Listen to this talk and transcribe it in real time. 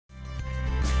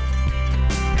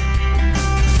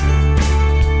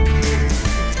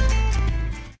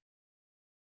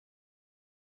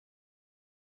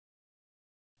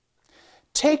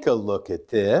Take a look at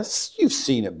this. You've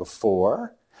seen it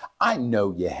before. I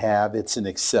know you have. It's an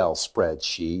Excel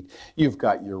spreadsheet. You've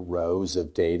got your rows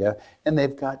of data, and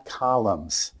they've got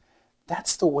columns.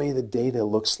 That's the way the data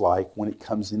looks like when it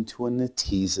comes into a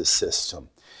Netezza system.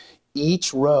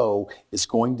 Each row is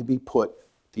going to be put,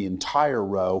 the entire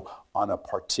row, on a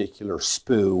particular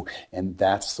spoo, and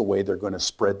that's the way they're going to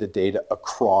spread the data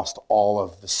across all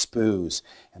of the spoos.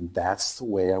 And that's the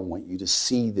way I want you to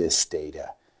see this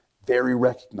data. Very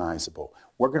recognizable.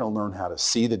 We're going to learn how to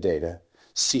see the data,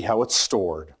 see how it's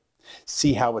stored,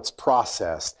 see how it's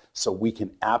processed, so we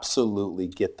can absolutely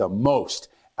get the most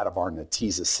out of our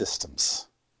Netezza systems.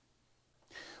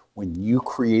 When you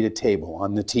create a table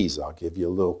on Netezza, I'll give you a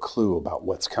little clue about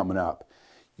what's coming up.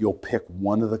 You'll pick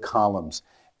one of the columns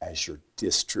as your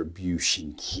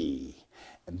distribution key.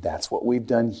 And that's what we've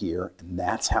done here, and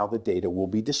that's how the data will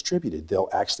be distributed. They'll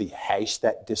actually hash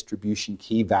that distribution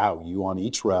key value on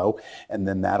each row, and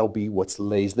then that'll be what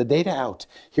lays the data out.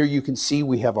 Here you can see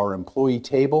we have our employee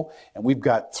table, and we've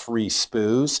got 3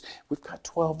 spoos. We've got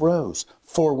 12 rows.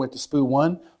 4 went to spoo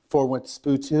 1, 4 went to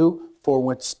spoo 2, 4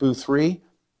 went to spoo 3.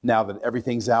 Now that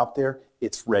everything's out there,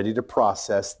 it's ready to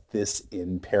process this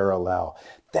in parallel.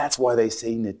 That's why they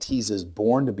say Netezza is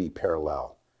born to be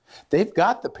parallel. They've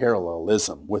got the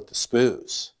parallelism with the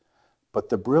spoos, but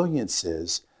the brilliance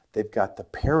is they've got the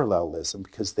parallelism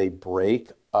because they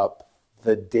break up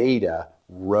the data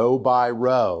row by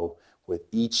row, with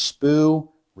each spoo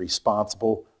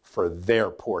responsible for their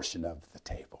portion of the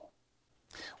table.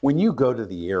 When you go to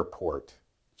the airport,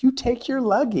 you take your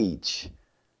luggage,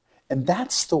 and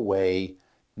that's the way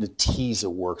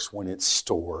Netezza works when it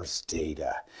stores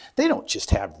data. They don't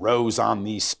just have rows on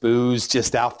these spoos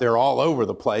just out there all over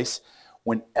the place.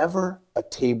 Whenever a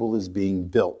table is being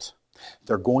built,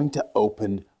 they're going to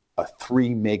open a 3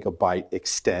 megabyte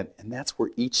extent, and that's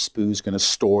where each spoo is going to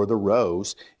store the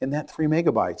rows in that 3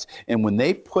 megabytes. And when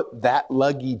they put that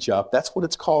luggage up, that's what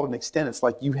it's called, an extent. It's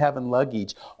like you having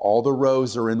luggage. All the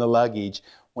rows are in the luggage.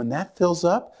 When that fills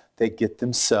up, they get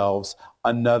themselves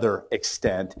another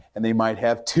extent, and they might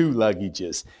have 2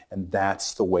 luggages, and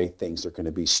that's the way things are going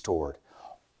to be stored.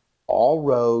 All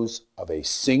rows of a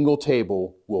single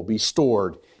table will be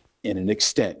stored in an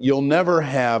extent. You'll never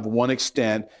have one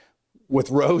extent with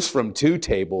rows from 2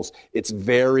 tables. It's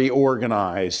very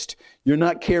organized. You're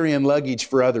not carrying luggage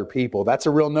for other people. That's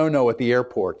a real no-no at the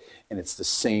airport, and it's the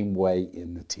same way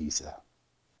in Netezza.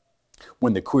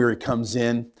 When the query comes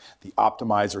in, the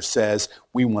optimizer says,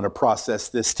 we want to process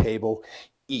this table.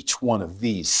 Each one of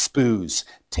these spoos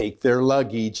take their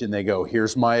luggage and they go,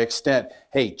 here's my extent.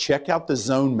 Hey, check out the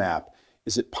zone map.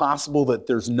 Is it possible that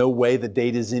there's no way the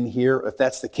data's in here? If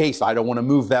that's the case, I don't want to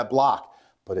move that block.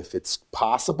 But if it's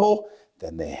possible,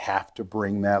 then they have to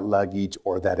bring that luggage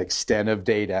or that extent of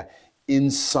data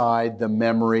inside the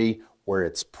memory where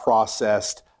it's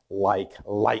processed like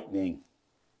lightning.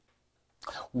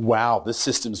 Wow, this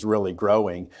system's really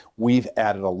growing. We've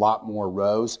added a lot more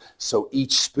rows, so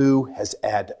each spoo has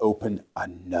had to open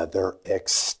another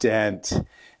extent.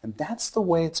 And that's the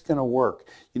way it's going to work.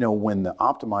 You know, when the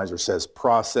optimizer says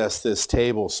process this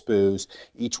table spoos,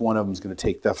 each one of them is going to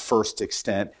take the first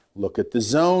extent, look at the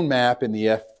zone map in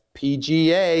the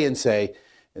FPGA and say,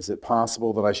 is it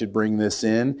possible that I should bring this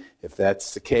in? If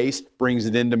that's the case, brings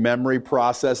it into memory,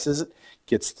 processes it,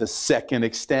 gets the second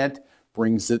extent,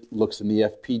 brings it, looks in the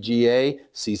FPGA,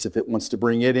 sees if it wants to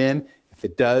bring it in. If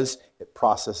it does, it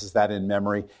processes that in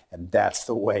memory, and that's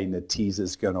the way Netezza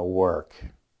is going to work.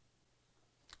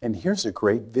 And here's a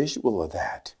great visual of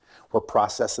that. We're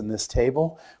processing this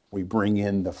table. We bring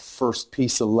in the first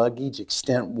piece of luggage,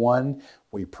 extent 1.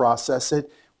 We process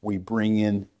it. We bring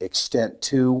in extent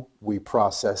 2, we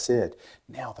process it.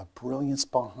 Now the brilliance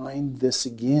behind this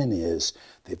again is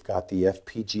they've got the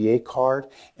FPGA card,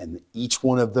 and each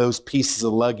one of those pieces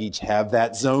of luggage have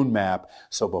that zone map.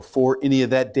 So before any of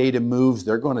that data moves,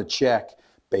 they're going to check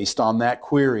based on that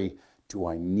query, do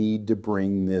I need to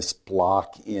bring this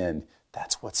block in?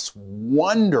 That's what's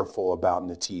wonderful about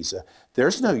Netezza.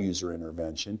 There's no user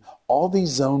intervention. All these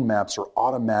zone maps are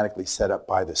automatically set up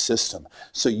by the system.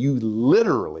 So you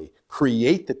literally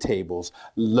create the tables,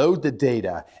 load the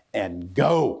data, and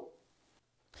go.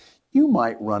 You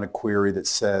might run a query that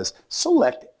says,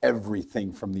 select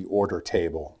everything from the order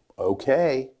table.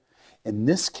 Okay. In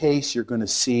this case, you're going to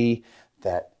see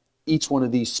that each one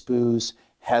of these spoos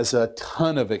has a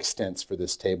ton of extents for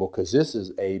this table because this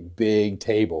is a big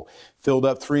table. Filled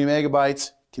up 3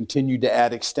 megabytes, continued to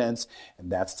add extents,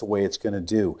 and that's the way it's going to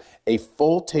do. A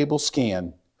full table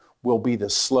scan will be the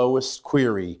slowest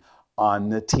query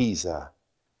on Netezza.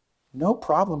 No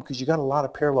problem, because you got a lot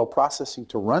of parallel processing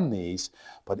to run these,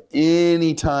 but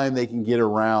anytime they can get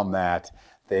around that,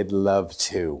 they'd love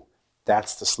to.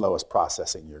 That's the slowest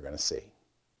processing you're going to see.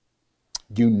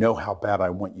 You know how bad I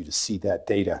want you to see that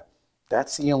data.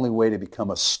 That's the only way to become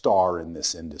a star in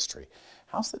this industry.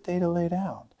 How's the data laid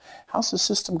out? How's the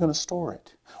system going to store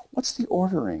it? What's the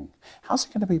ordering? How's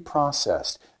it going to be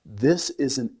processed? This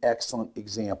is an excellent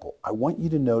example. I want you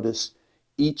to notice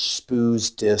each SPU's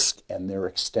disk and their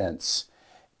extents.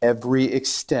 Every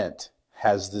extent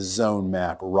has the zone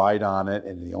map right on it,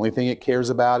 and the only thing it cares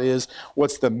about is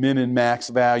what's the min and max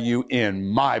value in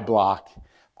my block.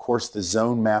 Of course, the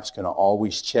zone map's going to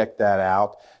always check that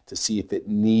out to see if it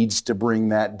needs to bring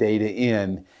that data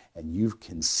in, and you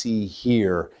can see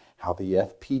here how the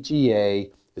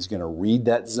FPGA is going to read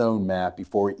that zone map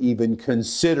before it even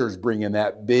considers bringing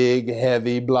that big,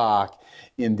 heavy block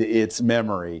into its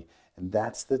memory. And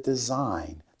that's the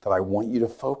design that I want you to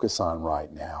focus on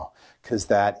right now, because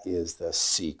that is the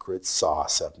secret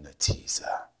sauce of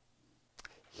Netezza.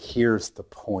 Here's the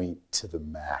point to the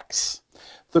max.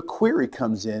 The query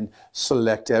comes in,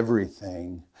 select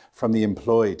everything from the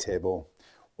employee table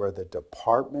where the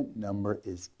department number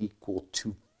is equal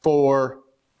to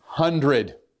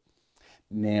 400.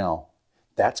 Now,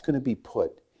 that's going to be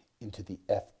put into the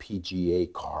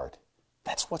FPGA card.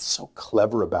 That's what's so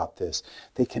clever about this.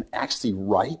 They can actually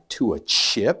write to a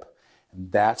chip,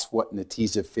 and that's what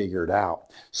Netezza figured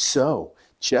out. So,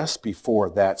 just before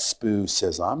that SPU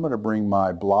says, I'm going to bring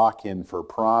my block in for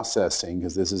processing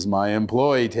because this is my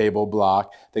employee table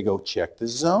block, they go check the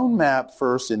zone map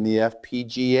first in the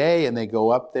FPGA, and they go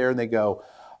up there and they go,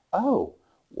 oh,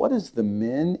 what is the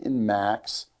min and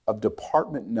max of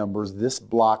department numbers this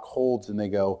block holds? And they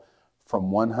go, from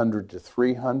 100 to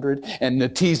 300, and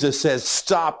Netezza says,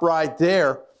 stop right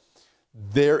there.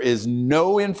 There is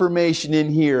no information in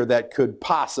here that could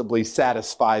possibly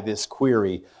satisfy this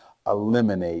query.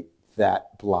 Eliminate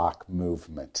that block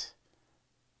movement.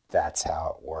 That's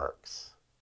how it works.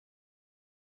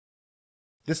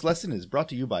 This lesson is brought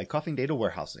to you by Coffing Data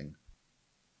Warehousing.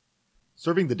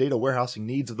 Serving the data warehousing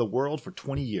needs of the world for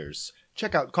 20 years.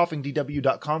 Check out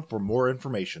coffingdw.com for more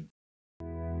information.